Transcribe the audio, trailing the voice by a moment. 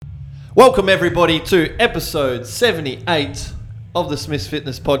Welcome everybody to episode 78 of the Smith's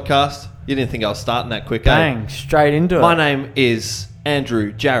Fitness Podcast. You didn't think I was starting that quick, Bang, straight into it. My name is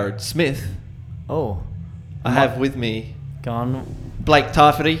Andrew Jared Smith. Oh. I have with me Gone. Blake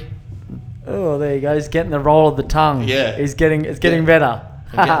Tafferty. Oh, there you go. He's getting the roll of the tongue. Yeah. It's getting better.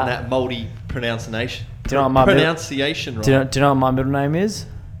 I'm getting that mouldy pronunciation. Do you know what my pronunciation right? Do you know what my middle name is?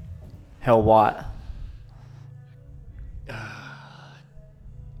 Hell White.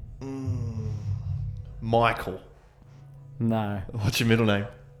 Michael. No. What's your middle name?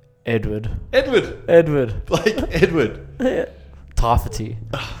 Edward. Edward. Blake Edward. Tafferty.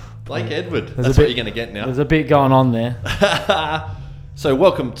 Blake Edward. That's what you're going to get now. There's a bit going on there. So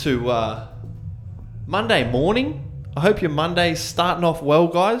welcome to Monday morning. I hope your Monday's starting off well,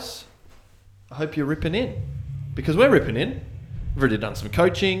 guys. I hope you're ripping in. Because we're ripping in. We've already done some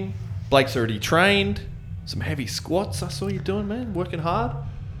coaching. Blake's already trained. Some heavy squats I saw you doing, man. Working hard.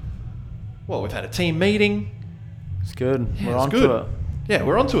 Well, we've had a team meeting. It's good. Yeah, We're it's on good. to it. Yeah,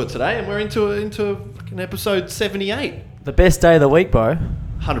 we're onto it today, and we're into fucking episode 78. The best day of the week, bro.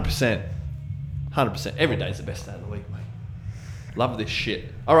 100%. 100%. Every day's the best day of the week, mate. Love this shit.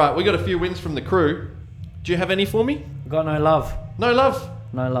 All right, we got a few wins from the crew. Do you have any for me? Got no love. No love.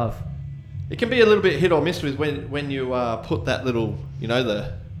 No love. It can be a little bit hit or miss with when you put that little,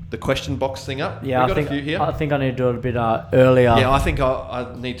 the question box thing up. Yeah, we got a few here. I think I need to do it a bit earlier. Yeah, I think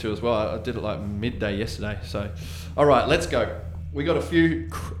I need to as well. I did it like midday yesterday. So, all right, let's go. We got a few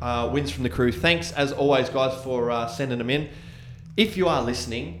wins from the crew. Thanks, as always, guys, for sending them in. If you are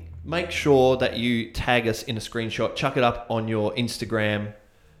listening, make sure that you tag us in a screenshot. Chuck it up on your Instagram.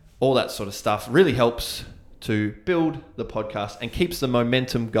 All that sort of stuff really helps to build the podcast and keeps the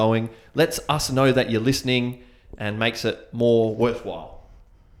momentum going. Lets us know that you're listening and makes it more worthwhile.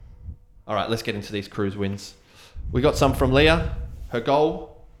 All right, let's get into these cruise wins. We got some from Leah. Her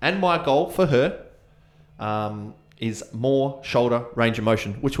goal, and my goal for her, is more shoulder range of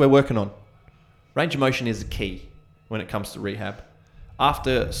motion, which we're working on. Range of motion is the key when it comes to rehab.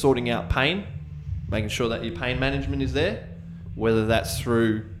 After sorting out pain, making sure that your pain management is there, whether that's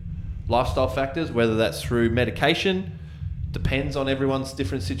through lifestyle factors, whether that's through medication, depends on everyone's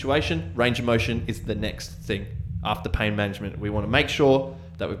different situation. Range of motion is the next thing after pain management. We want to make sure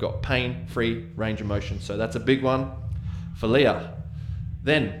that we've got pain-free range of motion. So that's a big one for Leah.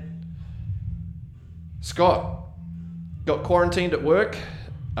 Then, Scott got quarantined at work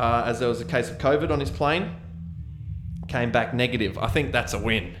as there was a case of COVID on his plane. Came back negative. I think that's a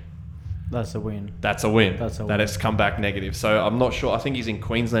win. That's a win. That's a win. That's a that win. has come back negative. So I'm not sure. I think he's in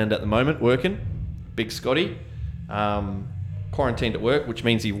Queensland at the moment working. Big Scotty. Quarantined at work, which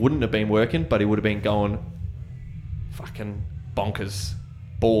means he wouldn't have been working, but he would have been going fucking bonkers.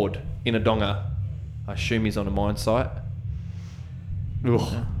 Bored in a donga. I assume he's on a mine site.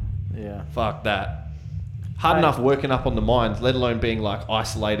 Ugh. Yeah. Fuck that. Hard enough working up on the mines, let alone being like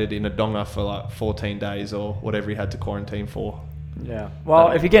isolated in a donga for like 14 days or whatever he had to quarantine for. Yeah. Well,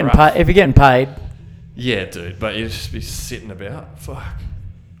 That'd if be you're getting rough. paid, Yeah, dude, but you just be sitting about. Fuck.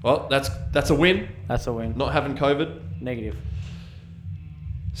 Well, that's a win. that's a win. Not having COVID. Negative.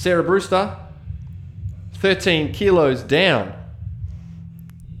 Sarah Brewster, 13 kilos down.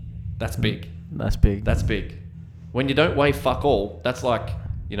 That's big. That's big. That's big. When you don't weigh fuck all, that's like,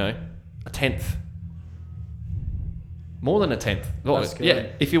 a tenth. More than a tenth. That's good. Yeah,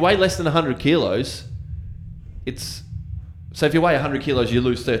 if you weigh less than 100 kilos, so if you weigh 100 kilos, you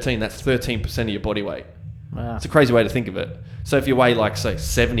lose 13. That's 13% of your body weight. Wow. It's a crazy way to think of it. So if you weigh like, say,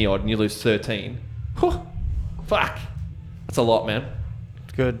 70 odd and you lose 13, fuck. That's a lot, man.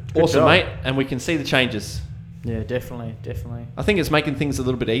 Good Awesome, job. mate. And we can see the changes. Yeah, definitely. I think it's making things a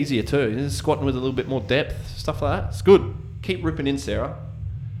little bit easier too. It's squatting with a little bit more depth, stuff like that. It's good. Keep ripping in, Sarah.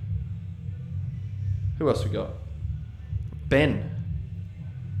 Who else we got? Benjamin.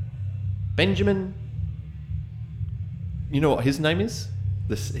 You know what his name is?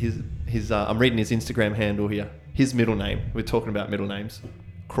 His I'm reading his Instagram handle here. His middle name. We're talking about middle names.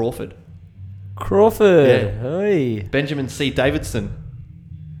 Crawford. Crawford. Yeah. Hey. Benjamin C. Davidson.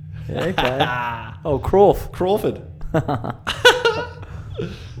 Yeah, okay. Oh, Crawford.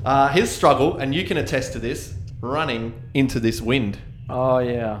 His struggle, and you can attest to this, running into this wind. Oh,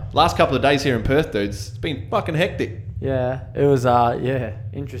 yeah. Last couple of days here in Perth, dudes, it's been fucking hectic. Yeah, it was,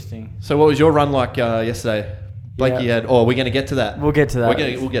 interesting. So what was your run like yesterday? Blakey had... Oh, we're going to get to that. We'll get to that.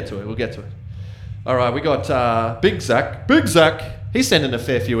 We'll get to it. All right, we got Big Zach. Big Zach. He's sending a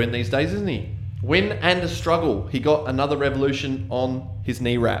fair few in these days, isn't he? Win and a struggle. He got another revolution on his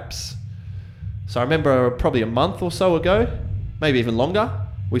knee wraps. So I remember probably a month or so ago, maybe even longer,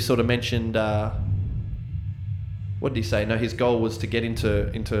 we sort of mentioned what did he say? No, his goal was to get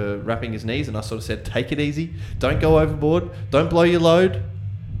into wrapping his knees, and I sort of said, take it easy. Don't go overboard. Don't blow your load.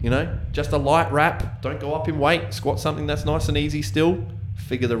 You know, just a light wrap. Don't go up in weight. Squat something that's nice and easy still.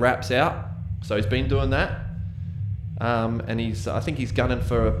 Figure the wraps out. So he's been doing that. And I think he's gunning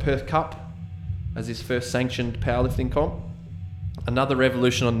for a Perth Cup as his first sanctioned powerlifting comp. Another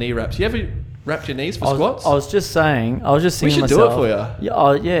revolution on knee wraps. You ever wrapped your knees for squats? I was just thinking We should myself, do it for you.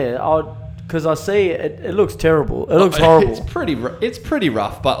 Yeah, because I see it looks terrible. It looks horrible. It's pretty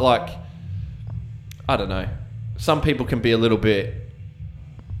rough, but like, I don't know. Some people can be a little bit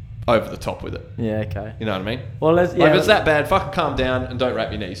over the top with it. Yeah, okay. You know what I mean? Well, Like, if it's that bad, fucking calm down and don't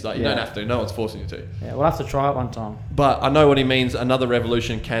wrap your knees. Like, you don't have to. No one's forcing you to. Yeah, we'll have to try it one time. But I know what he means. Another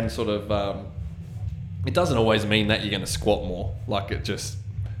revolution can sort of... it doesn't always mean that you're going to squat more. Like, it just...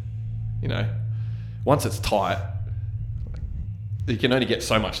 You know, once it's tight, you can only get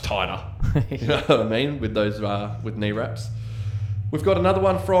so much tighter. You know what I mean? With those with knee wraps. We've got another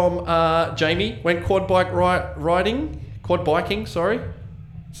one from Jamie. Went quad biking, sorry.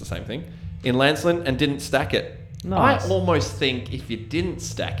 It's the same thing. In Lancelin and didn't stack it. Nice. I almost think if you didn't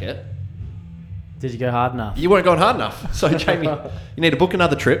stack it, Did you go hard enough? you weren't going hard enough. So Jamie, you need to book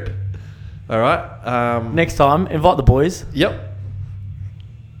another trip. All right. Next time, invite the boys. Yep.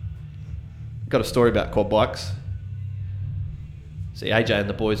 Got a story about quad bikes. See, AJ and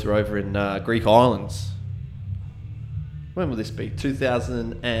the boys were over in Greek Islands. When will this be?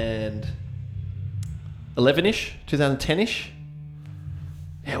 2011-ish? 2010-ish?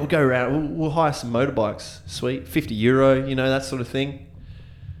 Yeah, we'll go around. We'll hire some motorbikes. Sweet. €50, you know, that sort of thing.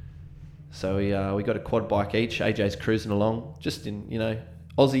 So we got a quad bike each. AJ's cruising along. Just in, you know,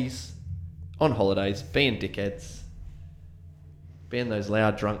 Aussies. On holidays. Being dickheads. Being those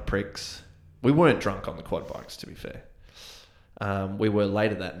loud drunk pricks. We weren't drunk on the quad bikes, to be fair. We were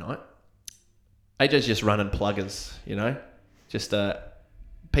later that night. AJ's just running pluggers, you know. Just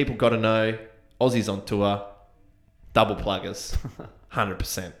people got to know Aussies on tour, double pluggers,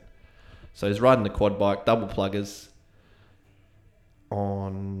 100%. So he's riding the quad bike, double pluggers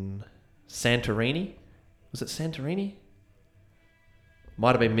on Santorini. Was it Santorini?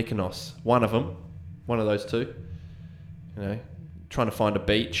 Might have been Mykonos. One of them, one of those two. You know, trying to find a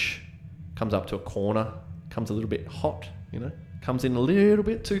beach, comes up to a corner, comes a little bit hot, you know. Comes in a little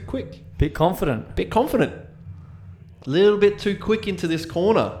bit too quick. Bit confident. A little bit too quick into this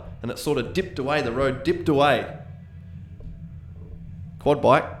corner. And it sort of dipped away. The road dipped away. Quad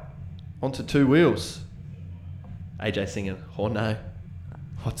bike onto two wheels. AJ singing, oh no,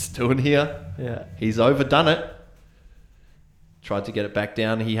 what's it doing here? Yeah. He's overdone it. Tried to get it back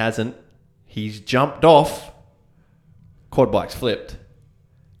down. He hasn't. He's jumped off. Quad bike's flipped.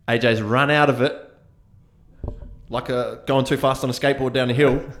 AJ's run out of it. Like going too fast on a skateboard down a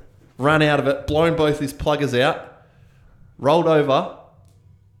hill, run out of it, blown both his pluggers out, rolled over,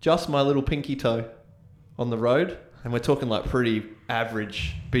 just my little pinky toe on the road. And we're talking like pretty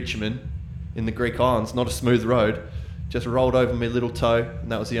average bitumen in the Greek Islands, not a smooth road. Just rolled over my little toe, and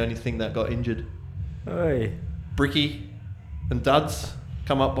that was the only thing that got injured. Hey. Bricky and Duds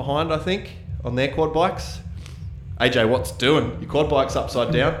come up behind, I think, on their quad bikes. AJ, what's doing? Your quad bike's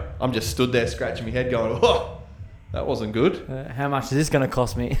upside down. I'm just stood there scratching my head going, oh, that wasn't good. How much is this going to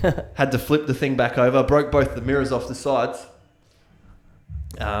cost me? Had to flip the thing back over. Broke both the mirrors off the sides.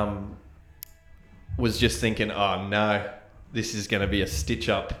 Was just thinking, oh no, this is going to be a stitch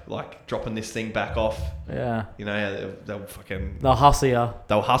up. Like dropping this thing back off. Yeah. You know, they'll fucking... They'll hustle you.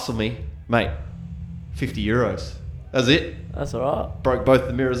 They'll hustle me. Mate, €50. That's it. That's all right. Broke both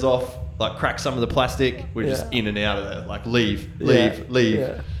the mirrors off. Like cracked some of the plastic. We're just in and out of there. Like leave.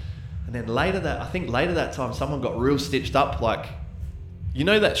 Yeah. And then later that time, someone got real stitched up. Like, you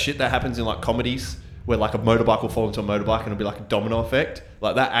know that shit that happens in like comedies where like a motorbike will fall into a motorbike and it'll be like a domino effect?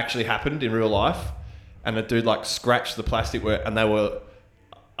 Like that actually happened in real life. And the dude like scratched the plastic and they were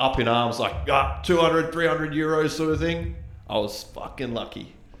up in arms like, 200, €300 sort of thing. I was fucking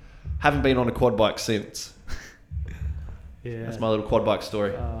lucky. Haven't been on a quad bike since. Yeah. That's my little quad bike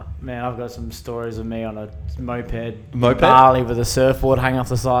story. Man, I've got some stories of me on a moped. Moped? Bali with a surfboard hanging off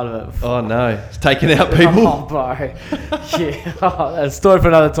the side of it. Oh no, it's taking out people. Oh, bro. Yeah. That's a story for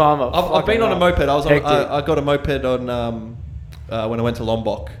another time. I've been on a moped. I got a moped on when I went to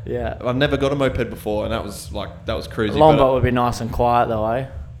Lombok. Yeah. I've never got a moped before, and that was crazy. Lombok would be nice and quiet though, eh?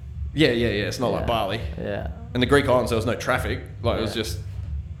 Yeah. It's not like Bali. Yeah. In the Greek Islands, there was no traffic. Like it was just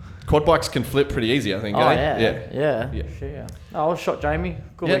quad bikes can flip pretty easy, I think. Oh eh? Yeah. Sure. Oh, well shot, Jamie.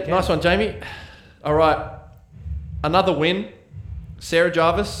 Good weekend. Nice one, Jamie. All right, another win. Sarah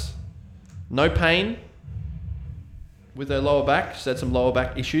Jarvis, no pain with her lower back. She's had some lower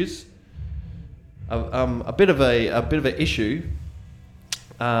back issues. a bit of an issue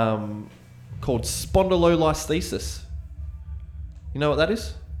called spondylolisthesis. You know what that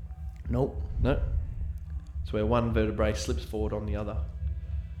is? Nope. No. It's where one vertebrae slips forward on the other.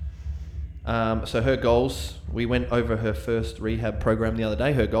 So her goals, we went over her first rehab program the other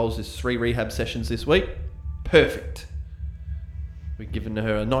day. Her goals is 3 rehab sessions this week. Perfect. We've given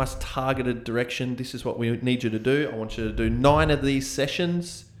her a nice targeted direction. This is what we need you to do. I want you to do 9 of these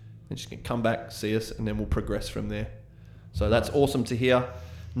sessions. And she's going to come back, see us, and then we'll progress from there. So that's awesome to hear.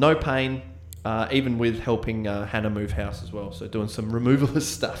 No pain, even with helping Hannah move house as well. So doing some removalist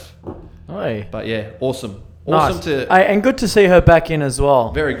stuff. Hey. But yeah, awesome. Nice. Awesome to... And good to see her back in as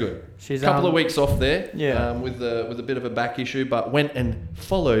well. Very good. She's a couple of weeks off there, yeah. with a bit of a back issue, but went and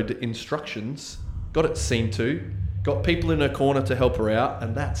followed instructions, got it seen to, got people in her corner to help her out,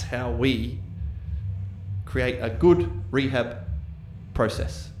 and that's how we create a good rehab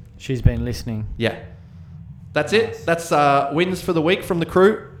process. She's been listening. Yeah. That's it. That's wins for the week from the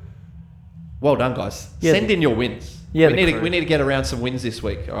crew. Well done, guys. Yeah, Send in your wins. Yeah, we need to get around some wins this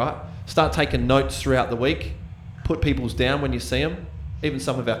week, all right? Start taking notes throughout the week. Put people's down when you see them. Even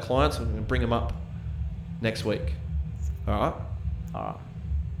some of our clients, we're going to bring them up next week. All right? All right.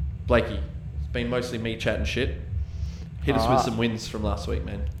 Blakey, it's been mostly me chatting shit. Hit us with some wins from last week,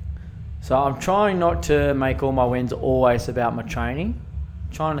 man. So I'm trying not to make all my wins always about my training.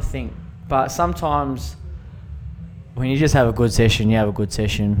 I'm trying to think. But sometimes when you just have a good session, you have a good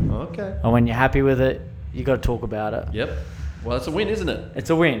session. Okay. And when you're happy with it, you got to talk about it. Yep. Well, that's a win, isn't it?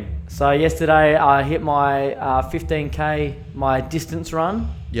 It's a win. So yesterday I hit my 15K, my distance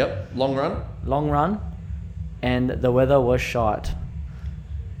run. Yep. Long run. And the weather was shite.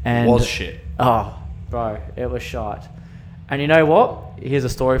 And was shit. Oh, bro, it was shite. And you know what? Here's a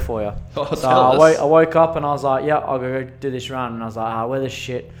story for you. Oh, so tell us. I woke up and I was like, yeah, I'll go do this run. And I was like, weather's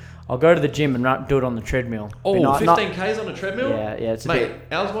shit. I'll go to the gym and do it on the treadmill. Oh, 15Ks on a treadmill? Yeah, it's a Mate, bit...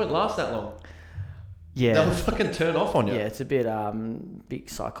 ours won't last that long. Yeah. They'll fucking turn off on you. Yeah, it's a bit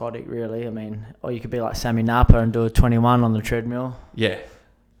psychotic, really. I mean, or you could be like Sammy Napa and do a 21 on the treadmill. Yeah.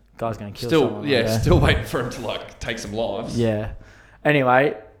 Guy's going to kill someone. Still waiting for him to like take some lives. Yeah.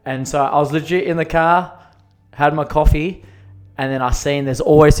 Anyway, and so I was legit in the car, had my coffee, and then I seen there's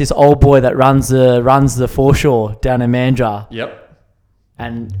always this old boy that runs the foreshore down in Mandurah. Yep.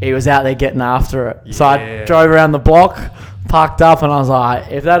 And he was out there getting after it. Yeah. So I drove around the block, parked up, and I was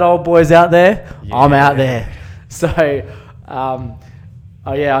like, if that old boy's out there, I'm out there. So,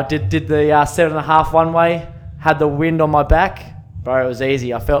 I did the 7.5 one way, had the wind on my back. Bro, it was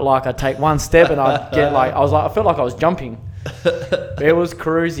easy. I felt like I'd take one step and I'd get I felt like I was jumping. It was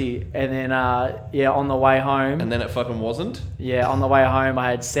cruisy. And then, on the way home. And then it fucking wasn't? Yeah, on the way home,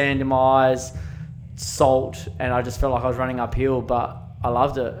 I had sand in my eyes, salt, and I just felt like I was running uphill, but I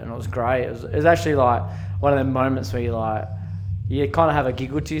loved it and it was great. It was actually like one of the moments where you kind of have a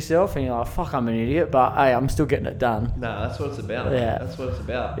giggle to yourself and you're like, fuck, I'm an idiot, but hey, I'm still getting it done. No, that's what it's about. Yeah. That's what it's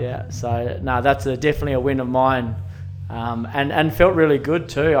about. Yeah, so no, that's definitely a win of mine. And felt really good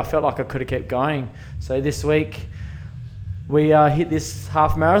too. I felt like I could have kept going. So this week we hit this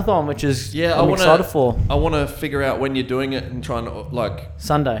half marathon, which is I'm excited for. I want to figure out when you're doing it and trying to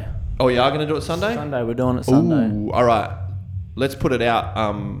Sunday. Oh, you are going to do it Sunday? Sunday, we're doing it Sunday. Ooh, all right. Let's put it out.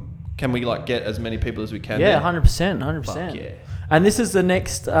 Can we get as many people as we can? Yeah, 100%. Fuck yeah. And this is the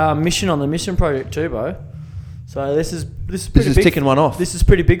next mission on the mission project too, bro. So this is pretty big. Ticking one off. This is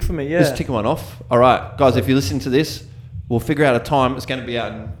pretty big for me, yeah. This is ticking one off. All right, guys, if you're listening to this, we'll figure out a time. It's going to be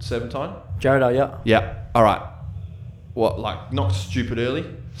out in Serpentine. Jared, yeah. Yeah. All right. What, not stupid early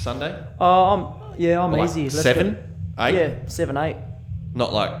Sunday? I'm easy. Like 7, 8? Yeah, 7, 8.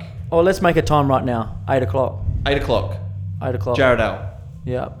 Not like... Oh, let's make a time right now. 8 o'clock. 8 o'clock. 8 o'clock. Jarrahdale.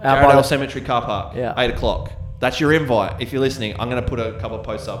 Yeah. Jarrahdale Cemetery Car Park. Yeah. 8 o'clock. That's your invite. If you're listening, I'm going to put a couple of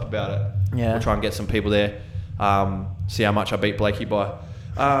posts up about it. Yeah. We'll try and get some people there. See how much I beat Blakey by.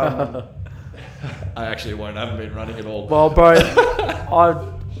 I actually won't. I haven't been running at all. Well, bro,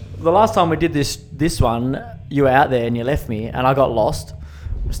 the last time we did this one, you were out there and you left me and I got lost.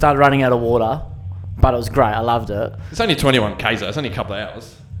 Started running out of water, but it was great. I loved it. It's only 21 Ks though. It's only a couple of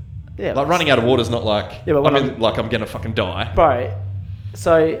hours. Yeah. Like running out of water is not like... Yeah, but I'm going to fucking die. Bro,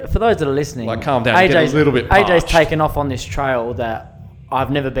 so for those that are listening... Like, calm down. Get a little bit AJ's parched. taken off on this trail that I've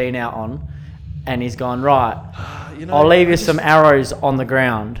never been out on and he's gone, right, I'll leave you some arrows on the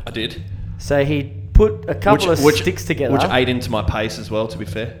ground. I did. So he put a couple of sticks together. Which ate into my pace as well, to be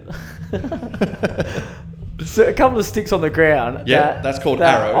fair. So a couple of sticks on the ground. Yeah, that's called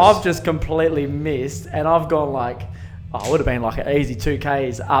arrows. I've just completely missed, and I've gone like, it would have been like an easy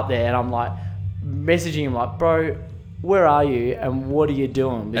 2Ks up there, and I'm like messaging him like, bro, where are you and what are you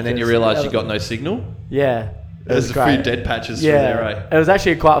doing? And then you Because- realise you got no signal. Yeah. It There's was a great. few dead patches through there, eh? It was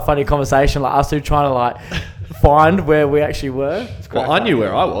actually quite a funny conversation, like us two trying to like find where we actually were. It's quite Well, I knew funny.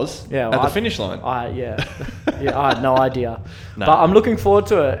 where I was. Yeah, at well, the finish line. I had no idea. No. But I'm looking forward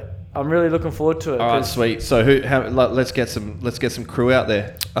to it. I'm really looking forward to it. All right, 'cause sweet. So let's get some crew out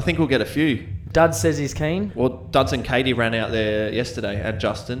there. I think we'll get a few. Dud says he's keen. Well, Duds and Katie ran out there yesterday, and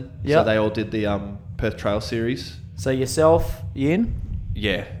Justin. So Yep. they all did the Perth Trail Series. So yourself, Yin.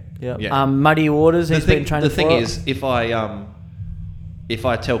 Yeah. Yeah. Yeah. Muddy Waters. He's been training the thing for it. is, if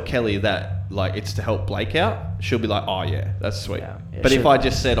I tell Kelly that like it's to help Blake out, she'll be like, "Oh yeah, that's sweet." Yeah, but if she'll- I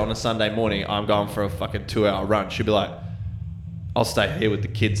just said on a Sunday morning I'm going for a fucking 2-hour run, she'll be like, "I'll stay here with the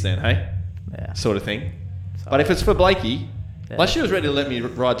kids then, hey?" Yeah. Sort of thing. So- But if it's for Blakey, Yeah. like she was ready to let me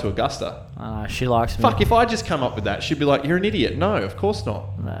ride to Augusta. She likes me. Fuck, if I just come up with that, she'd be like, "You're an idiot." No, of course not.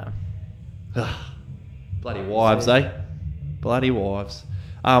 No. Bloody wives, eh? Bloody wives.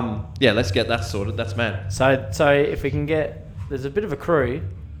 Yeah, let's get that sorted. That's mad. So if we can get, there's a bit of a crew,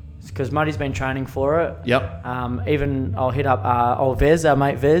 because Muddy's been training for it. Yep. Even I'll hit up old Vez, our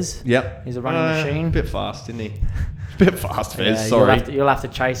mate Vez. Yep. He's a running machine. A bit fast, isn't he? Bit fast, Fez. Yeah, Sorry. You'll have to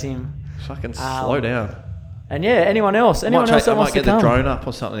chase him. Fucking slow down. And yeah, anyone else? Anyone else that I wants might to get the come? drone up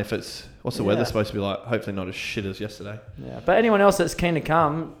or something if it's... What's the weather Yeah. supposed to be like? Hopefully not as shit as yesterday. Yeah, but anyone else that's keen to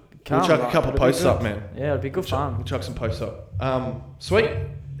come, We'll chuck a like, couple it'll be posts good. up, man. Yeah, it'd be good We'll fun. chuck some posts up. Sweet.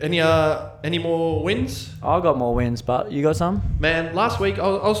 Any more wins? I got more wins, but you got some? Man, last week I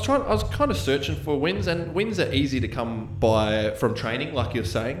was kind of searching for wins, and wins are easy to come by from training, like you're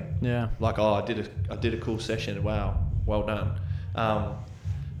saying. Yeah. Like, oh, I did a cool session. Wow, well done.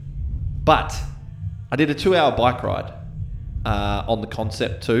 But I did a 2-hour bike ride on the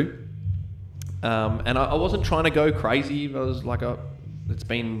Concept 2, and I wasn't trying to go crazy. I was like, it's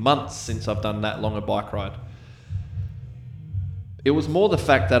been months since I've done that long a bike ride. It was more the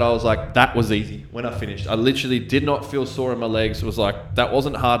fact that I was like, that was easy when I finished. I literally did not feel sore in my legs. It was like, that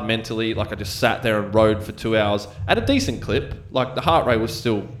wasn't hard mentally. Like, I just sat there and rode for 2 hours at a decent clip. Like, the heart rate was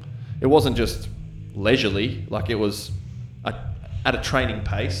still, it wasn't just leisurely. Like, it was at a training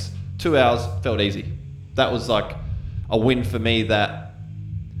pace. 2 hours felt easy. That was like a win for me, that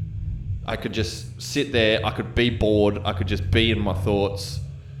I could just sit there. I could be bored. I could just be in my thoughts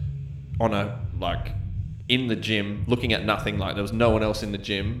in the gym, looking at nothing. Like, there was no one else in the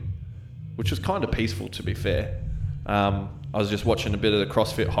gym, which was kind of peaceful, to be fair. I was just watching a bit of the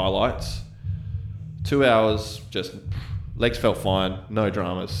CrossFit highlights. 2 hours, just legs felt fine, no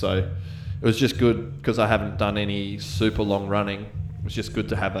dramas. So it was just good because I haven't done any super long running. It was just good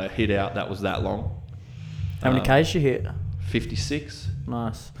to have a hit out that was that long. How many Ks you hit? 56.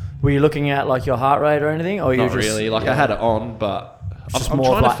 Nice. Were you looking at like your heart rate or anything, or you Not just really. Like, I had it on, but Just I'm more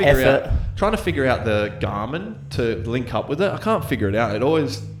trying of to like figure effort. trying to figure out the Garmin to link up with it. I can't figure it out.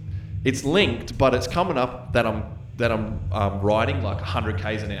 It's linked, but it's coming up that I'm riding like 100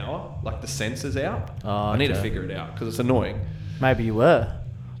 k's an hour. Like, the sensor's out. Oh, I need to okay. figure it out because it's annoying. Maybe you were.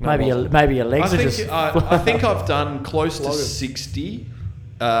 No, maybe it wasn't. your legs I are think just. I think I've done close to Floated. 60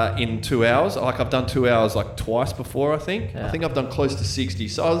 in 2 hours. Like, I've done 2 hours like twice before. I think Yeah. I've done close to 60.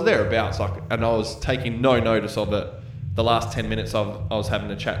 So I was thereabouts. Like, and I was taking no notice of it. The last 10 minutes I was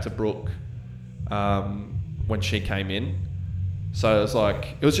having a chat to Brooke when she came in. So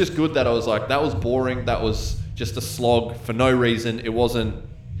it was just good that I was like, that was boring. That was just a slog for no reason. It wasn't,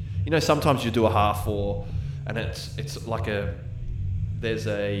 sometimes you do a half and it's like there's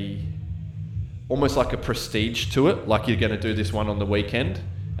almost like a prestige to it. Like, you're going to do this one on the weekend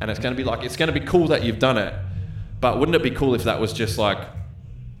and it's going to be cool that you've done it. But wouldn't it be cool if that was just like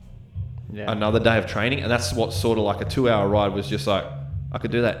Yeah. another day of training? And that's what sort of like a 2-hour ride was, just like, I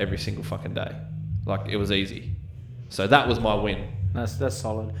could do that every single fucking day. Like, it was easy. So that was my win. That's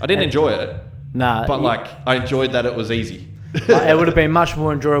solid. I didn't enjoy it, Nah, but like, I enjoyed that it was easy. like, it would have been much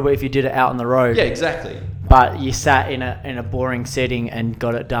more enjoyable if you did it out on the road. Yeah, exactly. But you sat in a boring setting and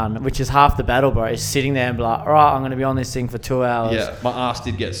got it done, which is half the battle, bro. Is sitting there and be like, all right, I'm going to be on this thing for 2 hours. Yeah, my ass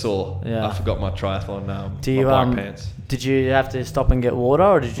did get sore. Yeah. I forgot my triathlon Do you my bike pants. Did you have to stop and get water,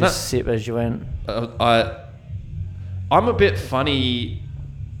 or did you No. just sip as you went? I'm a bit funny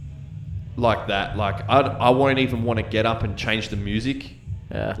like that. Like, I won't even want to get up and change the music.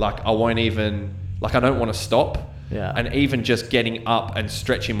 Yeah. Like, I won't even, like, I don't want to stop. Yeah. And even just getting up and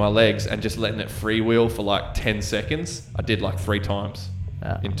stretching my legs and just letting it freewheel for like 10 seconds, I did like 3 times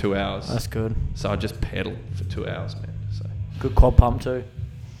in 2 hours. That's good. So I just pedaled for 2 hours, man. So Good quad pump too.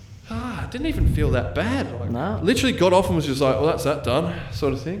 I didn't even feel that bad. Like, No. literally got off and was just like, well, that's that done,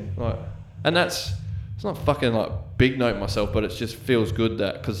 sort of thing. Like, and it's not fucking like big note myself, but it just feels good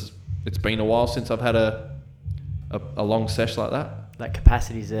that, because it's been a while since I've had a a long sesh like that. That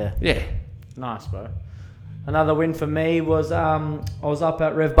capacity's there. Yeah. Nice, bro. Another win for me was I was up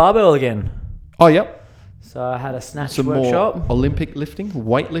at Rev Barbell again. Oh, yep. So I had a snatch Some workshop. more Olympic lifting,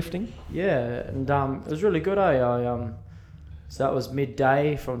 weightlifting. Yeah, and it was really good. So that was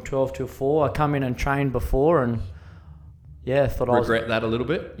midday from 12 till 4. I come in and trained before, and thought I was... Regret that a little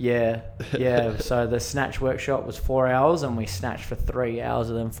bit? Yeah. So the snatch workshop was 4 hours, and we snatched for 3 hours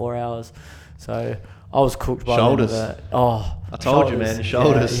of them 4 hours. So I was cooked by shoulders. I told you, man, your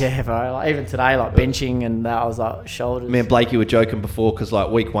shoulders. Yeah, bro. Like, even today, like benching and that, I was like, shoulders. Me and Blakey were joking before because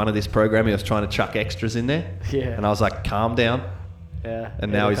like week 1 of this program, he was trying to chuck extras in there. Yeah. And I was like, calm down. Yeah.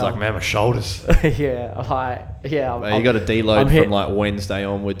 And now he's like, man, my shoulders. Yeah. Man, you got to deload from like Wednesday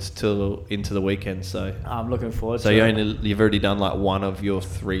onwards till into the weekend. So I'm looking forward to So it. you've already done like 1 of your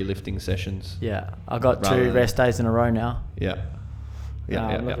 3 lifting sessions. Yeah. I got 2 rest days in a row now. Yeah.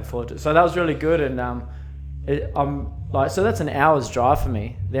 I'm looking forward to it. So that was really good, and so that's an hour's drive for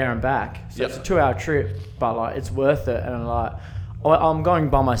me there and back. So it's a 2-hour trip, but like it's worth it. And like I'm going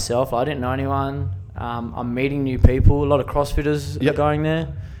by myself. I didn't know anyone. I'm meeting new people. A lot of CrossFitters are going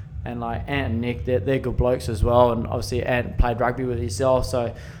there, and like Ant and Nick, they're good blokes as well. And obviously Ant played rugby with himself,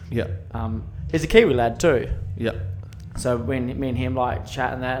 so he's a Kiwi lad too. Yeah. So when me and him like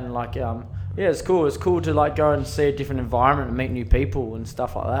chatting that and like it's cool. It's cool to like go and see a different environment and meet new people and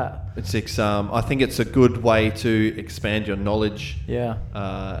stuff like that. I think it's a good way to expand your knowledge. Yeah.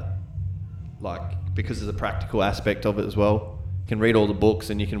 Because of the practical aspect of it as well. You can read all the books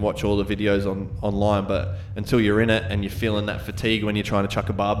and you can watch all the videos online, but until you're in it and you're feeling that fatigue when you're trying to chuck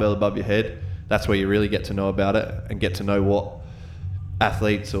a barbell above your head, that's where you really get to know about it and get to know what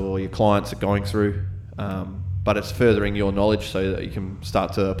athletes or your clients are going through. But it's furthering your knowledge so that you can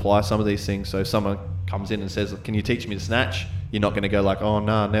start to apply some of these things. So if someone comes in and says, can you teach me to snatch? You're not going to go like, oh,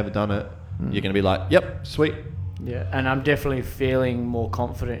 no, I've never done it. You're going to be like, yep, sweet. Yeah, and I'm definitely feeling more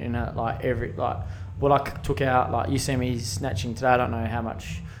confident in it. What I took out, like you see me snatching today, I don't know how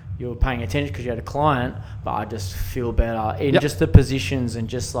much you were paying attention because you had a client, but I just feel better in just the positions and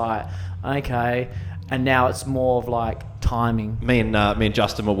just like, okay. And now it's more of like timing. Me and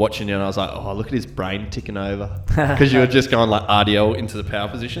Justin were watching you, and I was like, "Oh, look at his brain ticking over," because you were just going like RDL into the power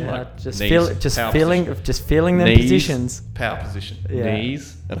position, like just knees, feeling them knees, positions, power position,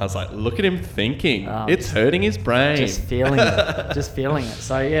 knees, and I was like, "Look at him thinking. It's hurting his brain." Just feeling it.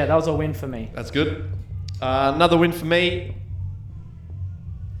 So yeah, that was a win for me. That's good. Another win for me.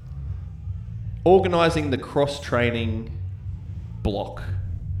 Organising the cross training block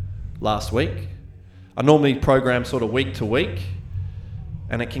last week. I normally program sort of week to week,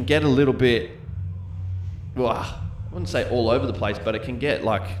 and it can get a little bit, well, I wouldn't say all over the place, but it can get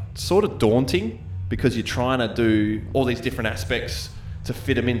like sort of daunting because you're trying to do all these different aspects to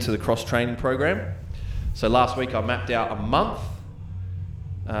fit them into the cross training program. So last week I mapped out a month.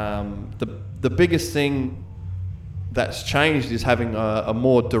 The biggest thing that's changed is having a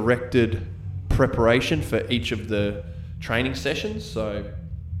more directed preparation for each of the training sessions. So,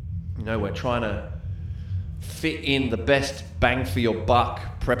 we're trying to fit in the best bang for your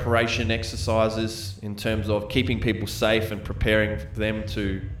buck preparation exercises in terms of keeping people safe and preparing them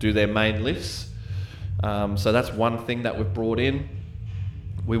to do their main lifts. So that's one thing that we've brought in.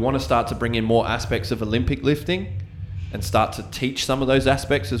 We want to start to bring in more aspects of Olympic lifting and start to teach some of those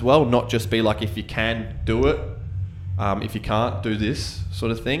aspects as well, not just be like, if you can, do it. If you can't, do this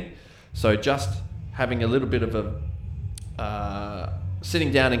sort of thing. So just having a little bit of a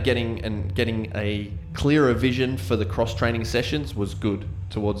sitting down and getting a clearer vision for the cross training sessions was good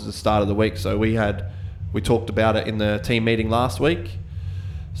towards the start of the week. So we talked about it in the team meeting last week.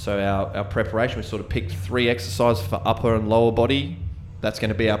 So our preparation, we sort of picked 3 exercises for upper and lower body. That's going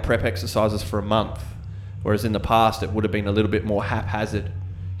to be our prep exercises for a month. Whereas in the past, it would have been a little bit more haphazard.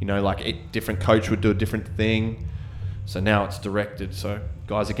 Different coach would do a different thing. So now it's directed. So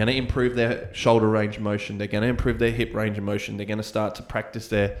guys are going to improve their shoulder range of motion. They're going to improve their hip range of motion. They're going to start to practice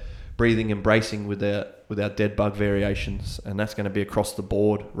their breathing and bracing with our dead bug variations. And that's going to be across the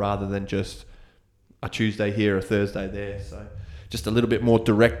board rather than just a Tuesday here, a Thursday there. So just a little bit more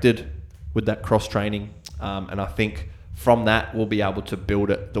directed with that cross training. And I think from that, we'll be able to build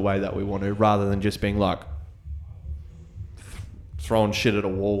it the way that we want to, rather than just being like throwing shit at a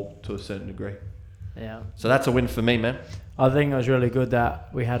wall to a certain degree. Yeah. So that's a win for me, man. I think it was really good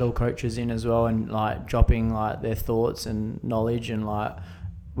that we had all coaches in as well, and like dropping like their thoughts and knowledge, and like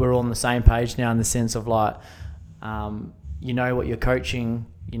we're all on the same page now in the sense of like, what you're coaching,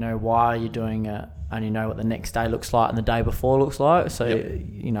 why you're doing it, and what the next day looks like and the day before looks like. So,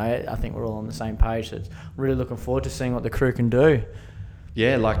 I think we're all on the same page. So it's really looking forward to seeing what the crew can do.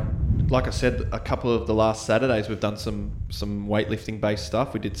 Yeah, like like I said, a couple of the last Saturdays we've done some weightlifting based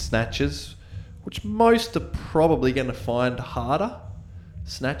stuff. We did snatches, which most are probably going to find harder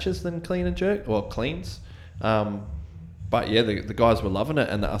snatches than clean and jerk, or cleans. But yeah, the guys were loving it,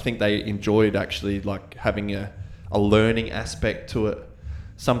 and I think they enjoyed actually like having a learning aspect to it.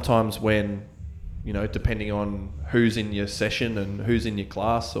 Sometimes when, you know, depending on who's in your session and who's in your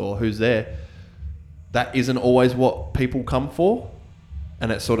class or who's there, that isn't always what people come for.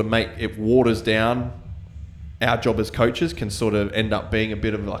 And it sort of it waters down. Our job as coaches can sort of end up being a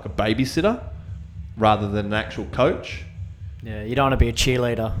bit of like a babysitter rather than an actual coach. Yeah, you don't want to be a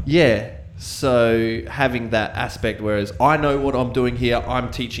cheerleader. Yeah. So having that aspect, whereas I know what I'm doing here,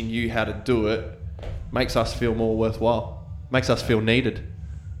 I'm teaching you how to do it, makes us feel more worthwhile. Makes us feel needed.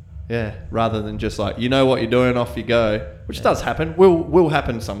 Yeah. Rather than just like, you know what you're doing, off you go, which does happen. Will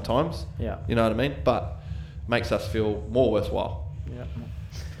happen sometimes. Yeah. You know what I mean? But makes us feel more worthwhile. Yeah.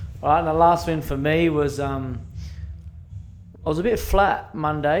 All right, and the last win for me was I was a bit flat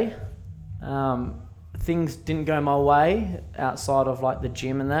Monday. Things didn't go my way outside of like the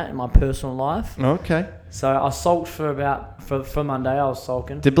gym and that in my personal life. Okay. So I sulked for Monday. I was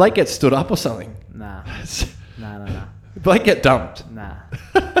sulking. Did Blake get stood up or something? Nah. Nah. Blake get dumped? Nah.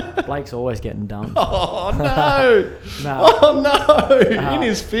 Blake's always getting dumped. Oh no! Nah. Oh no! In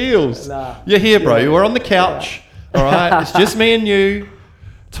his feels. Nah. You're here, bro. You were on the couch. Yeah. All right. It's just me and you.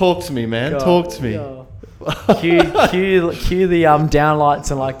 Talk to me, man. Talk to me. God. Cue the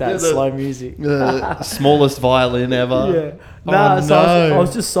downlights and like that slow music. The smallest violin ever. Yeah. Nah, oh, so no. I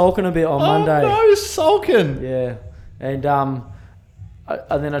was just sulking a bit on Monday. Oh no, sulking. Yeah. And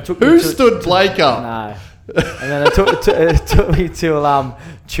then I took Who stood Blake up? No. And then it took me till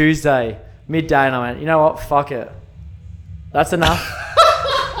Tuesday midday, and I went, you know what? Fuck it. That's enough.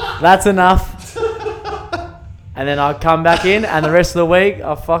 That's enough. And then I come back in, and the rest of the week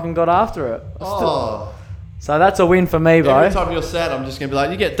I fucking got after it. Oh. So that's a win for me, bro. Every time you're sad, I'm just gonna be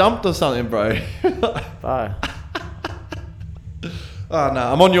like, you get dumped or something, bro. Bro. Oh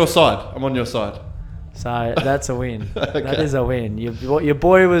no, I'm on your side. I'm on your side. So that's a win. Okay. That is a win. Your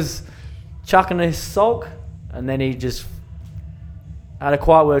boy was chucking his sulk, and then he just had a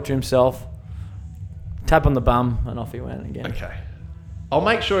quiet word to himself, tap on the bum, and off he went again. Okay. I'll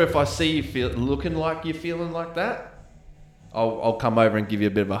make sure if I see you looking like you're feeling like that, I'll come over and give you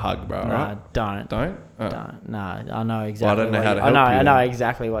a bit of a hug, bro. Nah, alright? don't. Don't? Oh. Don't. No, I know exactly. Well, I don't know how to help you. I know then.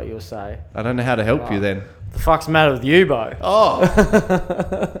 exactly what you'll say. I don't know how to help you then. The fuck's the matter with you, bro? Oh.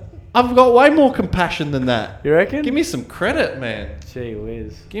 I've got way more compassion than that. You reckon? Give me some credit, man. Gee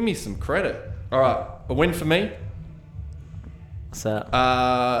whiz. Give me some credit. All right, a win for me. What's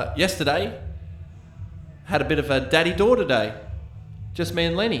that? Yesterday, had a bit of a daddy-daughter day. Just me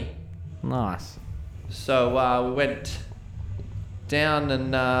and Lenny. Nice. So we went down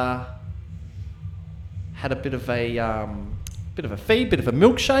and had a bit of a feed, bit of a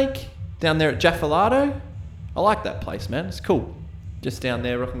milkshake down there at Jaffalato. I like that place, man. It's cool. Just down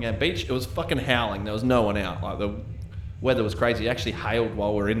there, Rockingham Beach. It was fucking howling. There was no one out. Like the weather was crazy. It actually hailed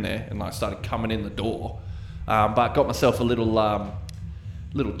while we were in there and like started coming in the door. But got myself a little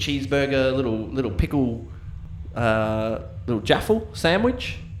cheeseburger, little pickle, little jaffle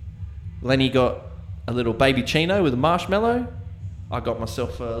sandwich. Lenny got a little baby chino with a marshmallow. I got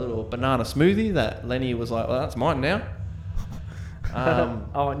myself a little banana smoothie that Lenny was like, well, that's mine now.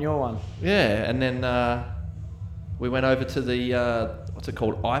 Oh, and your one. Yeah, and then we went over to the, what's it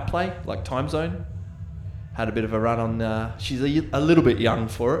called, iPlay, like Time Zone. Had a bit of a run on, she's a little bit young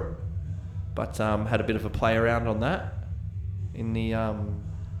for it, but had a bit of a play around on that in the,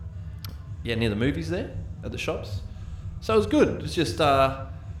 near the movies there, at the shops. So it was good. It's just, I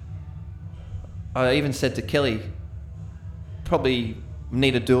even said to Kelly, probably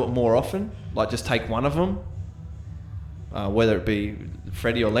need to do it more often, like just take one of them, whether it be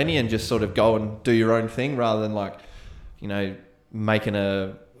Freddie or Lenny, and just sort of go and do your own thing rather than like, you know, making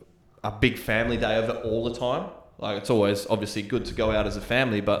a big family day of it all the time. Like it's always obviously good to go out as a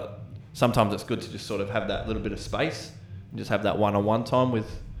family, but sometimes it's good to just sort of have that little bit of space and just have that one-on-one time with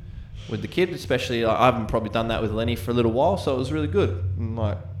the kid, especially like, I haven't probably done that with Lenny for a little while, so it was really good. And,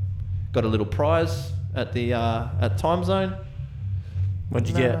 like, got a little prize at the at Time Zone. What'd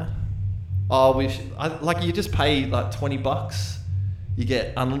you get? Oh, like you just pay like $20. You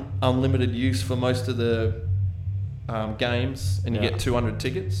get unlimited use for most of the games, and you get 200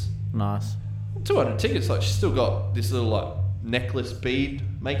 tickets. Nice. 200 tickets. Like she's still got this little like necklace bead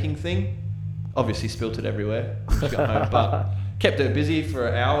making thing. Obviously spilt it everywhere. She got home, but kept her busy for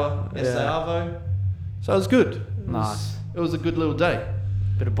an hour. Arvo. So it was good. It was a good little day.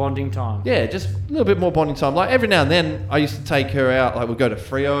 Bit of bonding time. Yeah, just a little bit more bonding time. Like every now and then, I used to take her out. Like we'd go to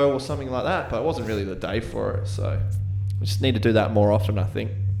Frio or something like that, but it wasn't really the day for it. So we just need to do that more often. I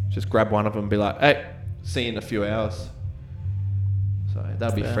think just grab one of them and be like, "Hey, see you in a few hours." So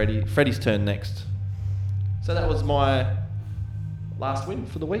that'll be Freddie. Freddie's turn next. So that was my last win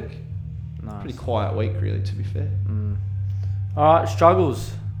for the week. Nice. Pretty quiet week, really, to be fair. All right,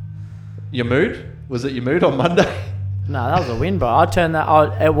 struggles. Your mood? Was it your mood on Monday? No, that was a win, bro. I turned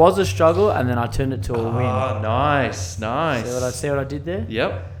that. It was a struggle, and then I turned it to a win. Oh, nice. See what I did there?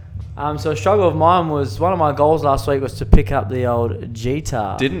 Yep. So a struggle of mine was one of my goals last week was to pick up the old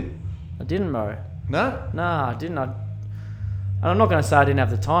guitar. Didn't? I didn't, bro. No? Nah, I didn't. And I'm not going to say I didn't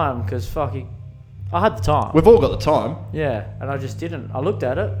have the time because I had the time. We've all got the time. Yeah, and I just didn't. I looked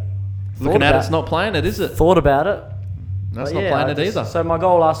at it. Looking at it's not playing it, is it? Thought about it. That's not playing it either. So my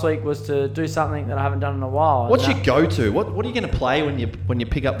goal last week was to do something that I haven't done in a while. What's your go-to? What are you going to play when you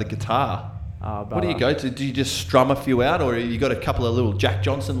pick up the guitar? What do you go to? Do you just strum a few out, or you got a couple of little Jack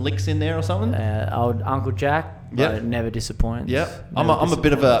Johnson licks in there or something? Old Uncle Jack. Yep. Never disappoints. Yep. I'm a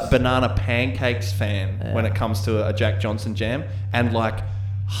bit of a Banana Pancakes fan when it comes to a Jack Johnson jam, and like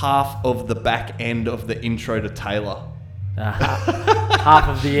half of the back end of the intro to Taylor. Half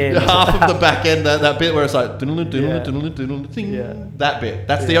of the end. Half of the back end, that bit where it's like ding. Yeah. That bit.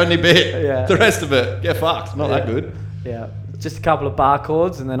 That's the only bit. Yeah. The rest of it, get fucked. Not that good. Yeah. Just a couple of bar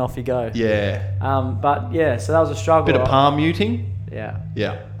chords and then off you go. Yeah. But yeah, so that was a struggle. Bit of palm muting. Yeah.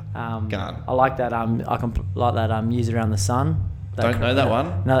 Yeah. Gone. I like that. I can like that. Music Around the Sun. Don't know that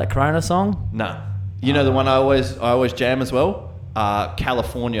one. Know that Corona song? Nah. You know the one I always jam as well.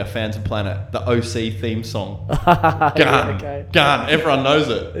 California, Phantom Planet, the OC theme song. Gone. Everyone knows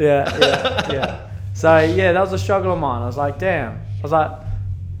it. Yeah. So yeah, that was a struggle of mine. I was like, damn. I was like,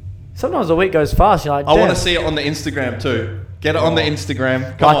 sometimes a week goes fast. You're like, damn. I want to see it on the Instagram too. Get it on the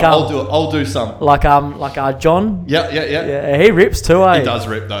Instagram. Come Like, on, I'll do it. I'll do some. Like John. Yeah. Yeah, he rips too, eh? He does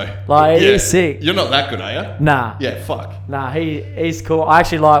rip though. Like he's sick. You're not that good, are you? Nah. Yeah, fuck. Nah, he's cool. I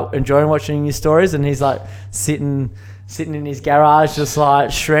actually like enjoying watching his stories, and he's like sitting in his garage, just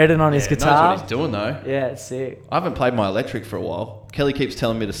like shredding on his guitar. Knows what he's doing though. Yeah, it's sick. I haven't played my electric for a while. Kelly keeps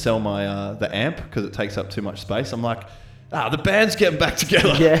telling me to sell my the amp because it takes up too much space. I'm like, the band's getting back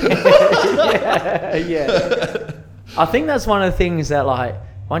together. Yeah. I think that's one of the things that like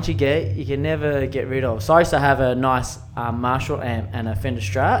once you can never get rid of. So I used to have a nice Marshall amp and a Fender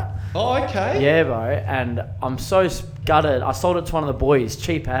Strat. Oh, okay. Yeah, bro. And I'm so gutted. I sold it to one of the boys,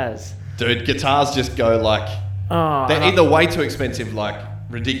 cheap as. Dude, guitars just go like... Oh, they're either way too expensive, like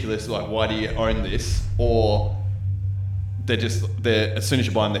ridiculous, like why do you own this? Or they're as soon as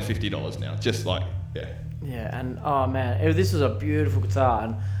you buy them, they're $50 now. Just like, yeah. Yeah, and oh man, this was a beautiful guitar,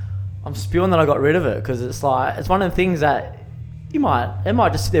 and I'm spewing that I got rid of it because it's like it's one of the things that it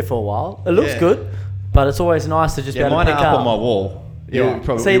might just sit there for a while. It looks good, but it's always nice to just be able to pick mine are up. up on my wall. Yeah,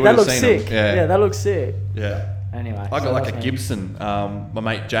 probably, see that looks sick. Them. Yeah, that looks sick. Yeah. Anyway, I got like a Gibson. My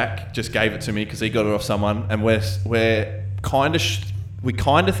mate Jack just gave it to me because he got it off someone, and we kind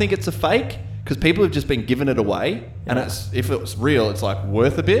of think it's a fake because people have just been giving it away, and if it was real, it's like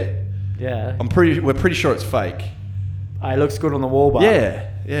worth a bit. Yeah, we're pretty sure it's fake. It looks good on the wall, but yeah,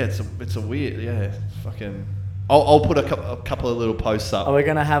 it's a weird, fucking. I'll put a couple of little posts up. Are we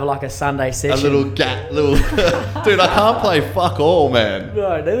gonna have like a Sunday session? A little dude. I can't play fuck all, man.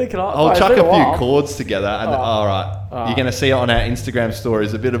 No, neither can I. I'll chuck a few chords together, and all right, you're gonna see it on our Instagram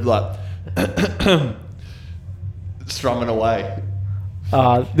stories. A bit of like strumming away.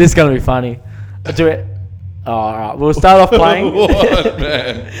 This is gonna be funny. I'll do it. All right, we'll start off playing. What,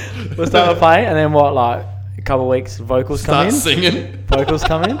 man? We'll start off playing, and then like a couple of weeks, vocals come in. Start singing. Vocals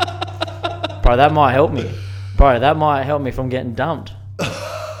come in. Bro, that might help me. Bro, that might help me from getting dumped.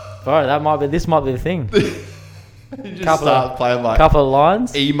 Bro, this might be the thing. You just start playing like couple of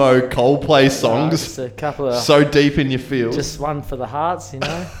lines, emo Coldplay songs. Just a couple of so deep in your feels. Just one for the hearts, you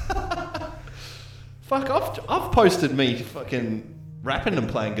know. Fuck, I've posted me fucking rapping and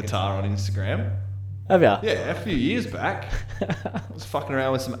playing guitar on Instagram. Have ya? Yeah, a few years back. I was fucking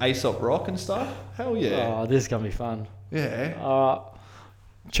around with some Aesop Rock and stuff. Hell yeah. Oh, this is gonna be fun. Yeah.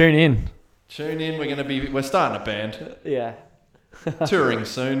 Tune in. We're starting a band. Yeah. Touring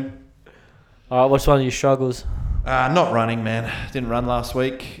soon. All right, what's one of your struggles? Not running, man. Didn't run last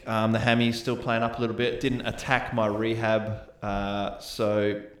week. The hammy's still playing up a little bit. Didn't attack my rehab.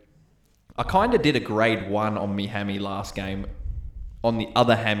 So I kind of did a grade 1 on me hammy last game on the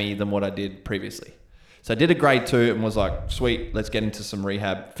other hammy than what I did previously. So I did a grade 2 and was like, sweet, let's get into some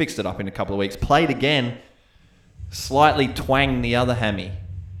rehab. Fixed it up in a couple of weeks. Played again. Slightly twanged the other hammy.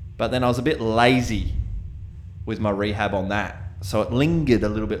 But then I was a bit lazy with my rehab on that. So it lingered a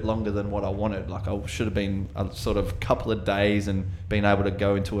little bit longer than what I wanted. Like I should have been a sort of couple of days and been able to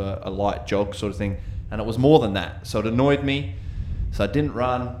go into a light jog sort of thing. And it was more than that. So it annoyed me. So I didn't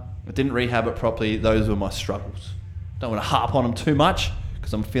run. I didn't rehab it properly. Those were my struggles. Don't want to harp on them too much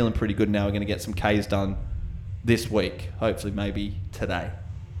because I'm feeling pretty good now. We're going to get some Ks done this week. Hopefully maybe today.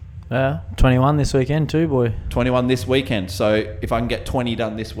 21 this weekend too, boy. 21 this weekend. So if I can get 20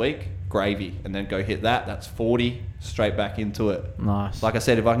 done this week, gravy. And then go hit that. That's 40 straight back into it. Nice. Like I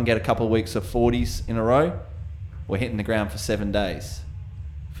said, if I can get a couple of weeks of 40s in a row, we're hitting the ground for 7 days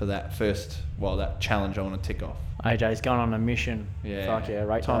for that that challenge I want to tick off. AJ's going on a mission. Yeah. Fuck yeah,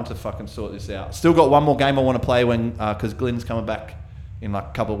 rate Time that. to fucking sort this out. Still got one more game I want to play because Glenn's coming back in like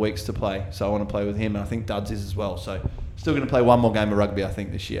a couple of weeks to play. So I want to play with him, and I think Duds is as well. So still going to play one more game of rugby, I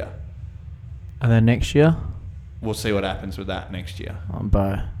think, this year. And then next year? We'll see what happens with that next year.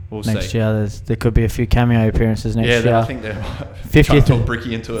 Bro. We'll next see. year, there could be a few cameo appearances next year. Yeah, I think they're 50th trying to talk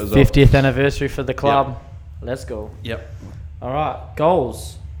Bricky into it as well. 50th anniversary for the club. Yep. Let's go. Yep. All right,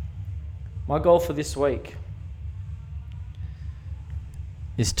 goals. My goal for this week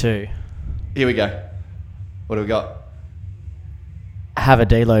is to Here we go. What do we got? have a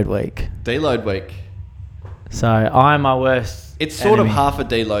deload week. Deload week. So I'm my worst. It's sort enemy. of half a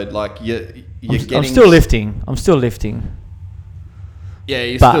deload. Like you're getting. I'm still lifting. Yeah,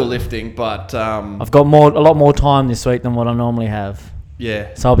 you're But still lifting, but I've got a lot more time this week than what I normally have.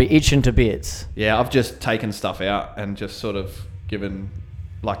 yeah, So I'll be itching to bits. yeah. I've just taken stuff out and just sort of given,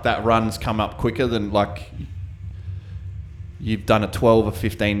 like that run's come up quicker than like you've done a 12 or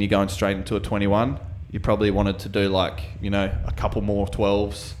 15, you're going straight into a 21. You probably wanted to do like, a couple more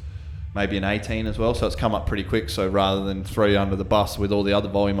 12s, maybe an 18 as well. So it's come up pretty quick. So rather than throw you under the bus with all the other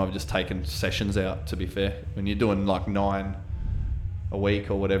volume, I've just taken sessions out, to be fair. When you're doing like 9 a week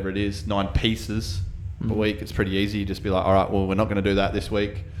or whatever it is, 9 pieces a week, it's pretty easy. You just be like, all right, well, we're not going to do that this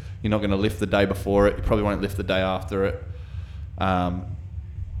week. You're not going to lift the day before it. You probably won't lift the day after it.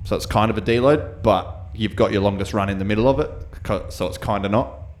 So it's kind of a deload, but you've got your longest run in the middle of it. So it's kind of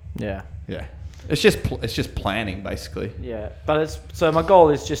not. Yeah. Yeah. It's just planning, basically. Yeah. But so my goal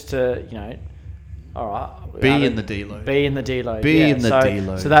is just to, all right. Be in the deload. Be in the deload. Be in the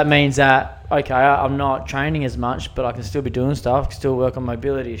deload. So that means that, okay, I'm not training as much, but I can still be doing stuff, can still work on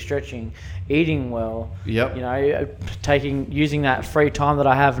mobility, stretching, eating well. Yep. Using that free time that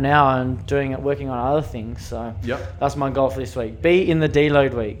I have now and working on other things. So Yep. that's my goal for this week. Be in the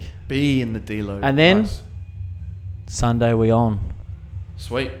deload week. Be in the deload. And then Nice. Sunday we on.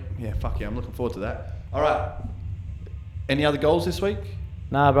 Sweet. Yeah, fuck yeah. I'm looking forward to that. All right. Any other goals this week?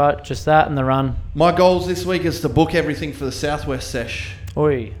 Nah, bro, just that and the run. My goals this week is to book everything for the Southwest Sesh.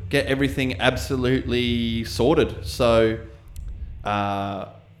 Oi. Get everything absolutely sorted. So,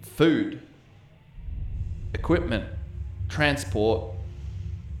 food, equipment, transport,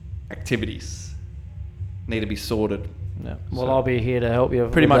 activities need to be sorted. Yeah. Well, So- I'll be here to help you.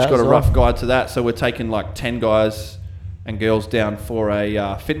 Pretty with much that got a as well. rough guide to that. So we're taking like 10 guys and girls down for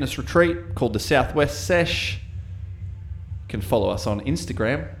a fitness retreat called the Southwest Sesh. You can follow us on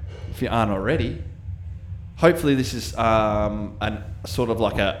Instagram if you aren't already. Hopefully this is an sort of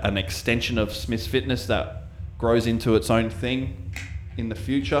like an extension of Smith's Fitness that grows into its own thing in the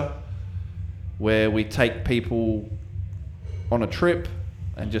future, where we take people on a trip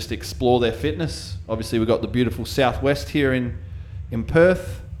and just explore their fitness. Obviously we've got the beautiful Southwest here in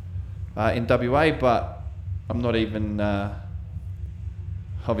Perth, in WA, but I'm not even,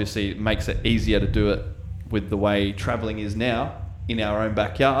 obviously it makes it easier to do it with the way travelling is now in our own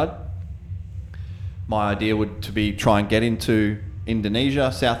backyard. My idea would to be try and get into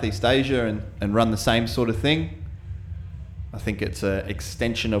Indonesia, Southeast Asia and run the same sort of thing. I think it's an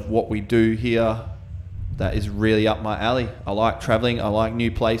extension of what we do here that is really up my alley. I like travelling, I like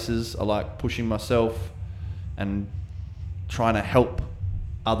new places, I like pushing myself and trying to help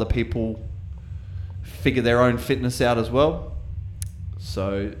other people figure their own fitness out as well.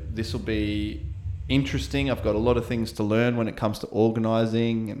 So this will be interesting. I've got a lot of things to learn when it comes to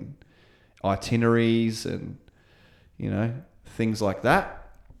organising and itineraries and, things like that.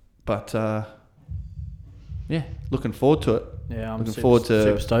 But, yeah, looking forward to it. Yeah, I'm looking super, forward to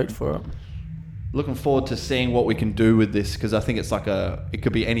super stoked for it. Looking forward to seeing what we can do with this, because I think it's like it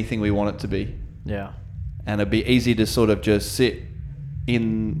could be anything we want it to be. Yeah. And it'd be easy to sort of just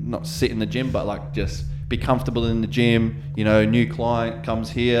not sit in the gym, but like just be comfortable in the gym. New client comes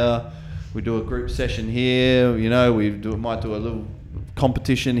here, we do a group session here, might do a little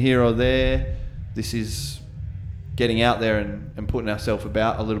competition here or there. This is getting out there and putting ourselves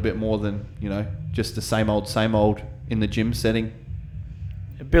about a little bit more than, just the same old in the gym setting.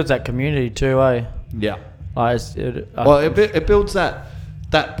 It builds that community too, eh? Yeah. Like, It builds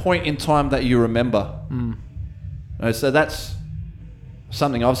that point in time that you remember. So that's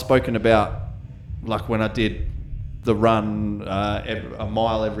something I've spoken about, like when I did the run a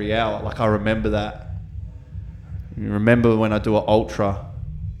mile every hour. Like I remember that. You remember when I do an ultra,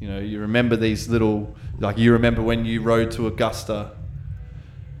 you remember these little, like you remember when you rode to Augusta,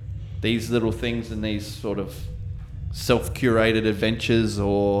 these little things and these sort of self-curated adventures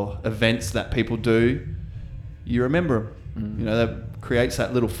or events that people do, you remember them. That creates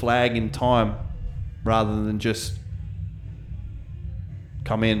that little flag in time rather than just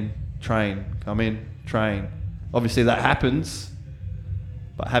come in, train. Obviously that happens,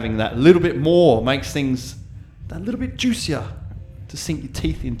 but having that little bit more makes things that little bit juicier to sink your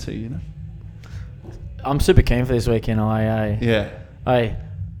teeth into, I'm super keen for this weekend, Yeah. Hey,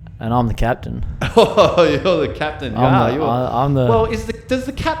 and I'm the captain. Oh, you're the captain. I'm the... Well, does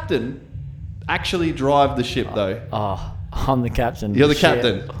the captain actually drive the ship, though? Oh, I'm the captain. You're the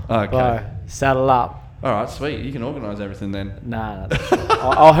captain? Okay. Bro, saddle up. All right, sweet. You can organise everything then. Nah.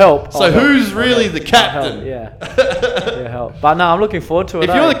 I'll help. So who's really the captain? I'll help, yeah. Yeah, help. But no, I'm looking forward to it.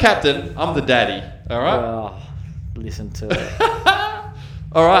 If you're the captain, I'm the daddy. All right? Listen to it.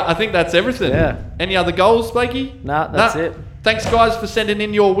 All right, I think that's everything. Yeah. Any other goals, Blakey? Nah, that's it. Thanks, guys, for sending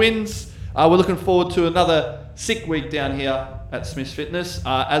in your wins. We're looking forward to another sick week down here at Smith's Fitness.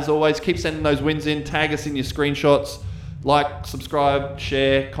 As always, keep sending those wins in. Tag us in your screenshots. Like, subscribe,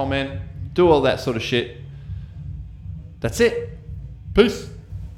 share, comment. Do all that sort of shit. That's it. Peace.